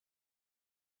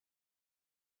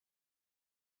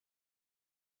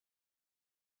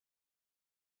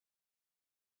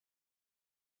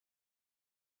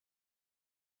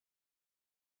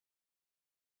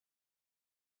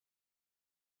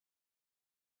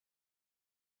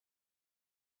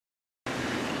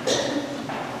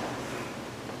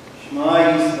Shema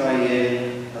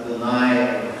Yisrael, Adonai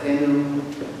Eloheinu,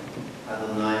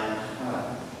 Adonai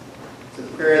Echad. It's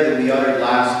a prayer that we uttered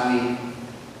last week,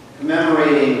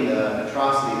 commemorating the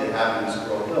atrocity that happened in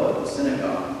Squirrel Hill at the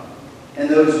synagogue. And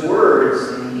those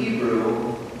words in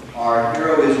Hebrew are,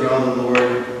 "Hear, O Israel, the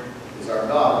Lord is our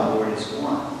God, the Lord is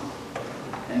one.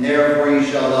 And therefore you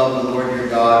shall love the Lord your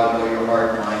God with all your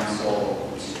heart, mind, soul,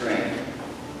 and strength."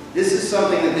 This is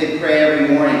something that they pray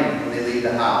every morning when they leave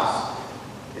the house.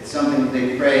 It's something that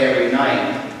they pray every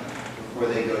night before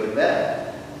they go to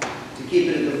bed, to keep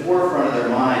it at the forefront of their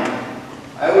mind.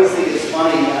 I always think it's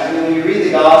funny, when you read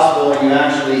the gospel and you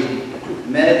actually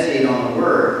meditate on the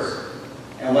words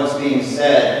and what's being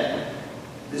said,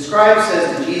 the scribe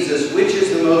says to Jesus, which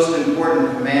is the most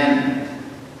important commandment?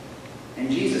 And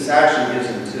Jesus actually gives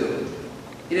him two.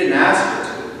 He didn't ask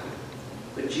for two,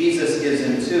 but Jesus gives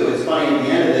him two. It's funny, at the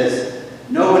end of this,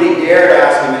 nobody dared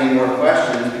ask him any more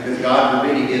questions because God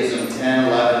forbid he gives them 10,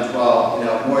 11,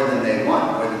 12, more than they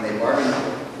want, more than they bargained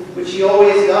for, which he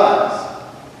always does.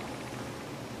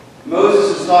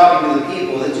 Moses is talking to the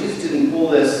people that Jesus didn't pull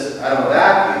this out of a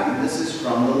vacuum. This is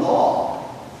from the law.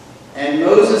 And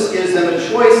Moses gives them a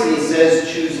choice, and he says,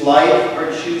 choose life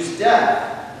or choose death.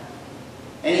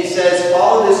 And he says,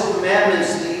 follow this commandment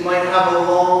so that you might have a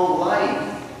long life.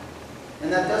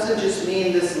 And that doesn't just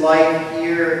mean this life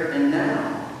here and now.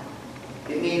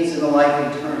 It means in the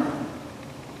life eternal.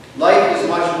 Life is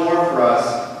much more for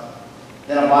us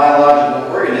than a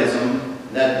biological organism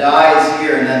that dies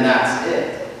here and then that's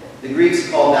it. The Greeks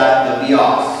called that the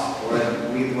bios, or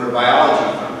the word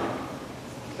biology from it.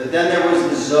 But then there was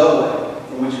the zoe,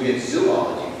 from which we get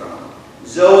zoology from.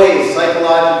 Zoe is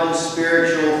psychological,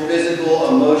 spiritual, physical,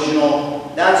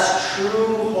 emotional. That's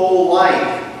true whole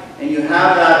life. And you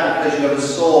have that because you have a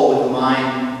soul with a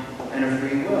mind and a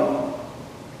free will.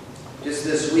 Just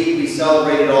this week we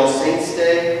celebrated All Saints'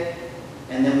 Day,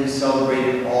 and then we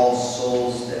celebrated All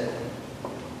Souls' Day.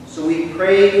 So we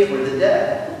pray for the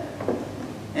dead.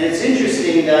 And it's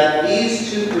interesting that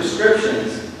these two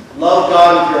prescriptions, love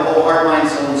God with your whole heart, mind,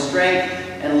 soul, and strength,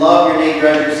 and love your neighbor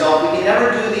as yourself, we can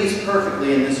never do these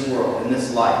perfectly in this world, in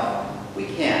this life. We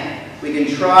can't. We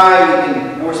can try,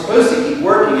 and we're supposed to keep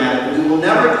working at it, but we will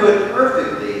never do it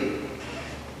perfectly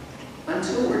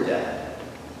until we're dead.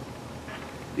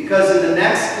 Because in the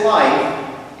next life,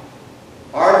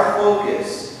 our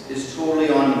focus is totally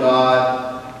on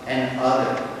God and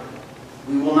other.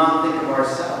 We will not think of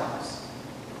ourselves.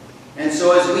 And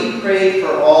so as we pray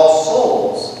for all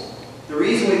souls, the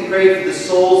reason we pray for the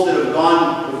souls that have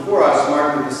gone before us,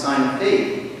 marked with the sign of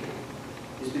faith,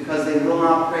 is because they will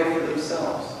not pray for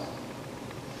themselves.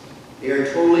 They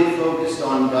are totally focused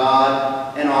on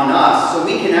God and on us, so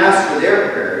we can ask for their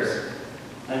prayers.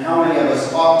 And how many of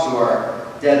us talk to our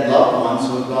dead loved ones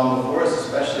who have gone before us,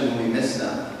 especially when we miss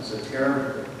them so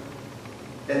terribly?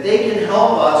 That they can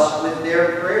help us with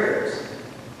their prayers,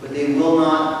 but they will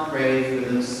not pray for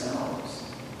themselves.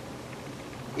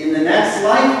 In the next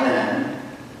life, then,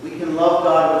 we can love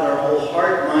God with our whole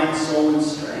heart, mind, soul, and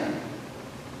strength.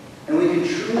 And we can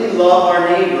truly love our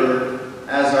neighbor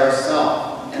as ourselves.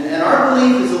 And our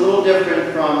belief is a little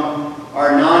different from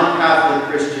our non-Catholic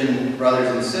Christian brothers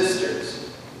and sisters.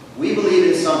 We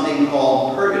believe in something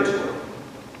called purgatory.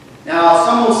 Now,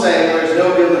 some will say, well, there's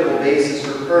no biblical basis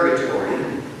for purgatory.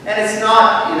 And it's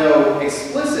not,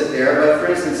 explicit there, but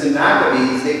for instance, in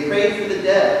Maccabees, they prayed for the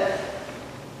dead.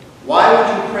 Why would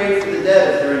you pray for the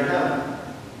dead if they're in heaven?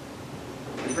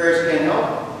 Your prayers can't help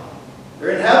them.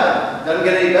 They're in heaven. It doesn't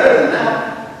get any better than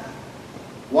that.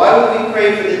 Why would we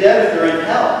pray for the dead if they're in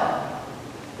hell?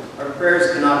 Our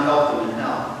prayers cannot help them in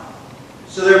hell.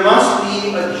 So there must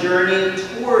be a journey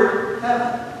toward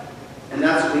heaven. And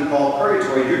that's what we call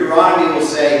purgatory. Deuteronomy will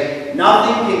say,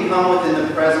 nothing can come within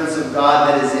the presence of God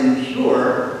that is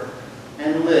impure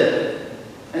and live.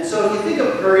 And so if you think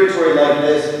of purgatory like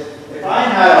this, if I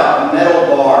had a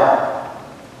metal bar,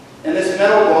 and this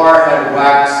metal bar had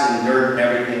wax and dirt and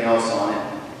everything else on it,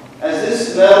 as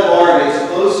this metal bar gets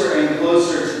closer and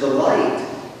closer to the light,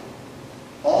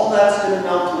 all that's going to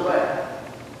melt away.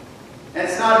 And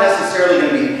it's not necessarily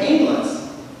going to be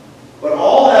painless, but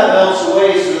all that melts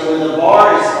away so that when the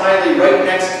bar is finally right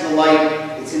next to the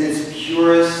light, it's in its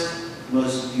purest,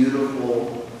 most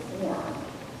beautiful form.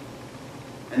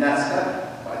 And that's heaven,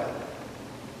 by the way.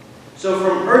 So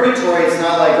from purgatory, it's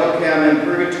not like, okay, I'm in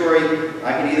purgatory,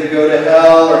 I can either go to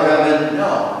hell or heaven.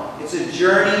 No. It's a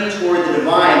journey toward the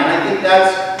divine. And I think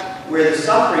that's where the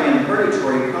suffering in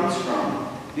purgatory comes from.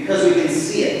 Because we can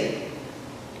see it.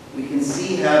 We can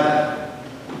see heaven.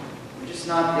 We're just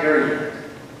not there yet.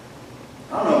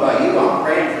 I don't know about you, I'm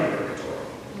praying for purgatory.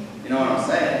 You know what I'm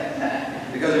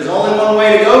saying? Because there's only one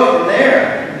way to go from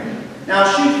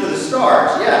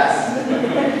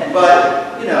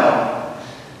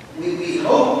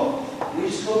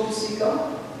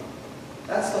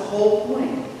whole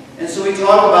point. And so we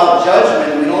talk about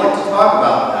judgment, and we don't like to talk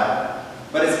about that.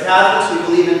 But as Catholics, we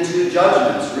believe in two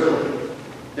judgments, really.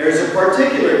 There's a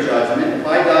particular judgment. If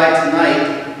I die tonight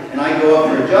and I go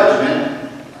up for a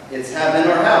judgment, it's heaven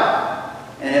or hell.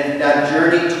 And if that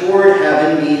journey toward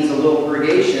heaven means a little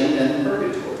purgation, then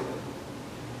purgatory.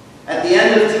 At the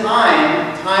end of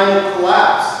time, time will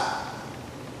collapse.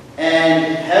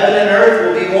 And heaven and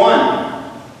earth will be one.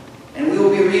 And we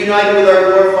will be reunited with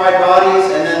our glorified bodies,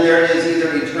 and then there is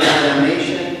either eternal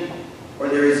damnation or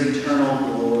there is eternal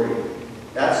glory.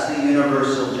 That's the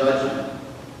universal judgment.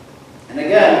 And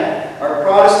again, our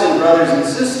Protestant brothers and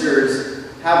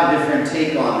sisters have a different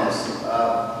take on this.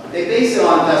 They base it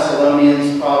on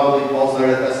Thessalonians, probably Paul's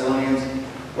letter to Thessalonians,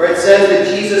 where it says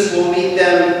that Jesus will meet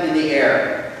them in the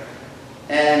air.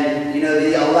 And,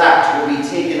 the elect will be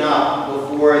taken up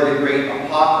before the great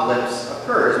apocalypse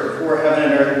occurs, before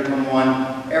heaven and earth become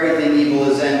one, everything evil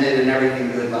is ended, and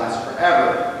everything good lasts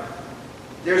forever.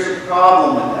 There's a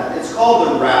problem with that. It's called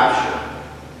the rapture.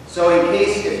 So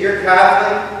if you're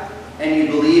Catholic and you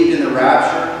believed in the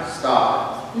rapture,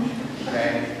 stop it.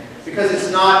 Okay? Because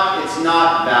it's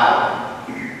not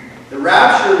valid. The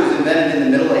rapture was invented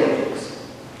in the Middle Ages,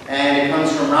 and it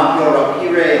comes from rapio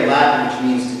rapire in Latin, which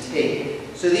means to take.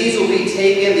 So these will be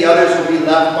taken, the others will be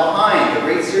left behind. A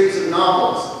great series of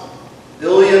novels.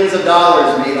 Billions of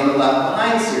dollars made on the Left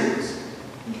Behind series.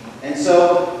 And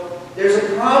so there's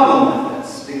a problem with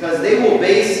this, because they will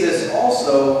base this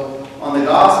also on the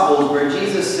Gospels, where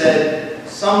Jesus said,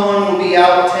 someone will be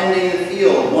out tending the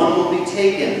field, one will be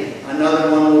taken,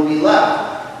 another one will be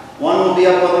left. One will be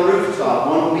up on the rooftop,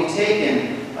 one will be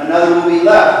taken, another will be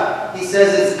left. He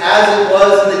says it's as it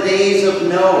was in the days of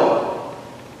Noah.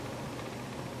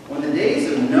 When the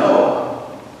days of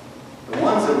Noah, the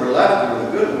ones that were left were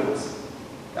the good ones.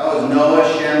 That was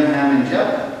Noah, Shem, Ham, and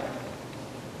Japheth.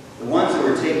 The ones that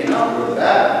were taken up were the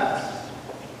bad ones.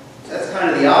 So that's kind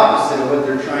of the opposite of what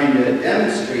they're trying to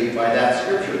demonstrate by that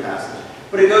scripture passage.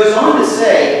 But it goes on to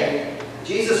say,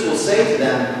 Jesus will say to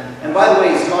them, and by the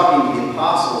way, he's talking to the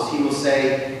apostles, he will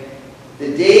say,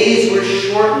 the days were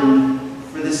shortened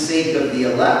for the sake of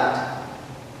the elect.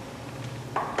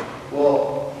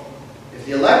 Well, if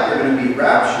the elect are going to be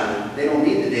raptured, they don't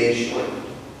need the days shortened,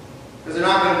 because they're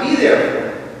not going to be there for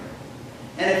it.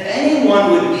 And if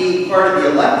anyone would be part of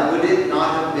the elect, would it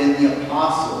not have been the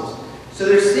apostles? So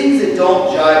there's things that don't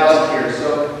jive up here.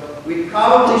 So we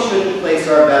probably shouldn't place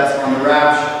our bets on the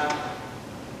rapture,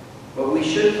 but we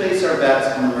should place our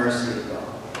bets on the mercy of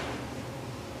God.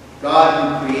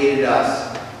 God who created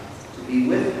us to be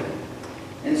with him.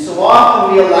 And so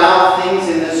often we allow things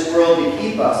in this world to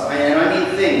keep us. And I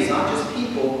mean things, not just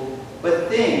people, but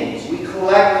things. We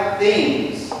collect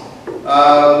things.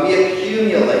 We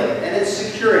accumulate. And it's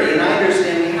security. And I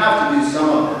understand we have to do some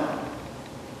of that.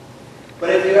 But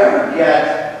if you ever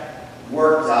get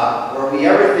worked up, or we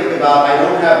ever think about, I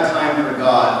don't have time for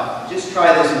God, just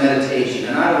try this meditation.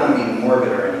 And I don't want to be morbid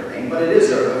or anything, but it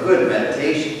is a good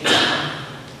meditation.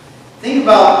 Think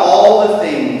about all the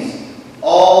things,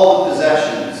 all the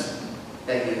possessions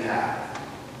that you have.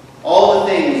 All the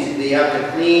things that you have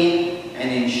to clean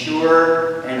and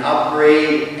insure and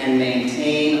upgrade and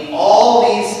maintain.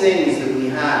 All these things that we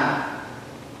have.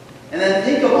 And then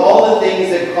think of all the things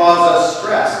that cause us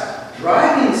stress.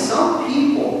 Driving some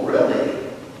people, really,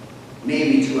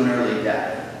 maybe to an early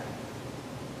death.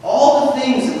 All the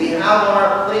things that we have on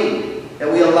our plate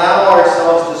that we allow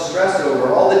ourselves to stress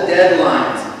over. All the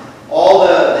deadlines. All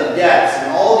the debts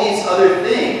and all these other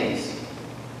things.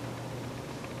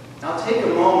 Now take a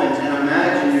moment and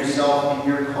imagine yourself in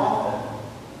your coffin.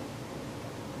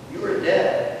 You are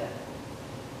dead.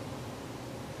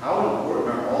 How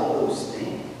important are all those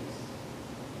things?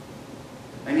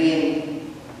 I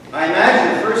mean, I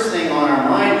imagine the first thing on our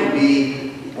mind would be,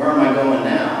 where am I going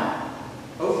now?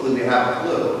 Hopefully we have a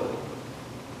clue.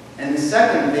 And the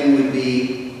second thing would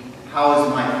be, how is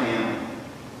my family?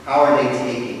 How are they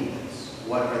taking?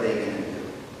 What are they going to do?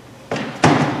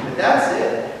 But that's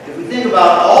it. If we think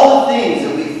about all the things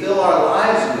that we fill our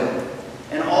lives with,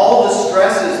 and all the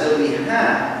stresses that we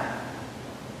have,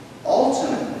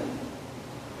 ultimately,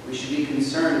 we should be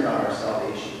concerned about our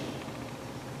salvation.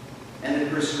 And the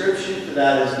prescription for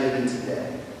that is given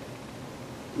today.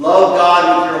 Love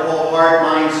God with your whole heart,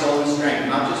 mind, soul, and strength,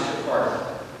 not just your part.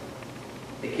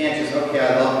 It can't just, okay,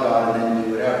 I love God, and then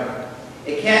do whatever.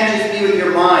 It can't just be with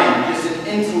your mind, just an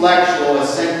intellectual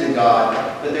assent to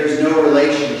God, but there's no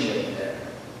relationship there.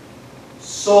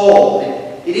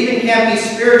 Soul, it even can't be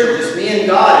spiritual, just me and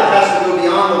God. It has to go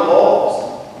beyond the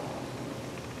walls.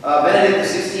 Benedict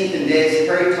XVI in Deus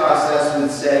Caritas would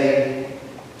say,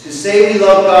 To say we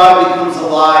love God becomes a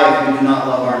lie if we do not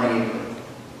love our neighbor.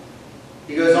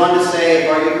 He goes on to say, if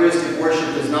our Eucharistic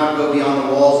worship does not go beyond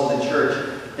the walls of the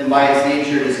church, then by its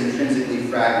nature it is intrinsically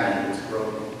fragmented, it's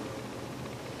broken.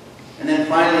 And then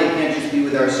finally, it can't just be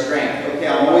with our strength. Okay,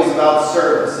 I'm always about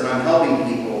service and I'm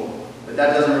helping people, but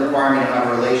that doesn't require me to have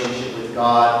a relationship with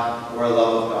God or a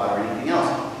love of God or anything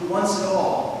else. He wants it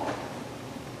all.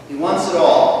 He wants it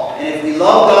all. And if we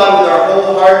love God with our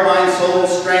whole heart, mind, soul, and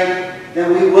strength,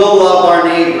 then we will love our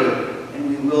neighbor and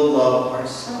we will love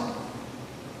ourselves.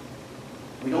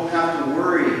 We don't have to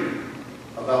worry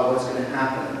about what's going to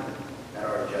happen at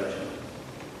our judgment.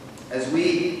 As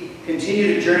we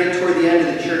continue to journey toward the end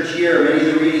of the church year, many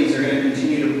of the readings are going to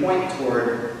continue to point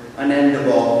toward an end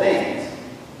of all things.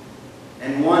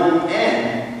 And one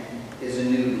end is a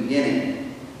new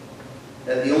beginning.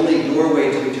 That the only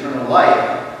doorway to eternal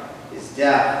life is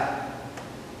death.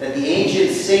 That the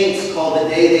ancient saints called the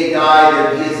day they die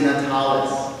their dies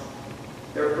natalis,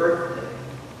 their birthday.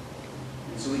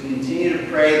 And so we continue to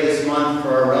pray this month for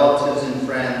our relatives and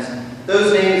friends,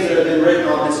 those names that have been written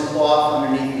on this cloth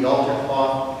underneath the altar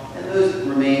cloth, and those that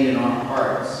remain in our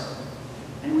hearts.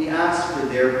 And we ask for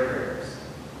their prayers,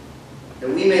 that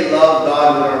we may love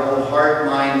God with our whole heart,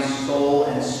 mind, soul,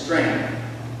 and strength.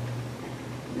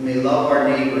 We may love our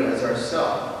neighbor as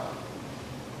ourselves,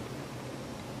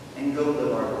 and go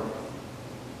live our life.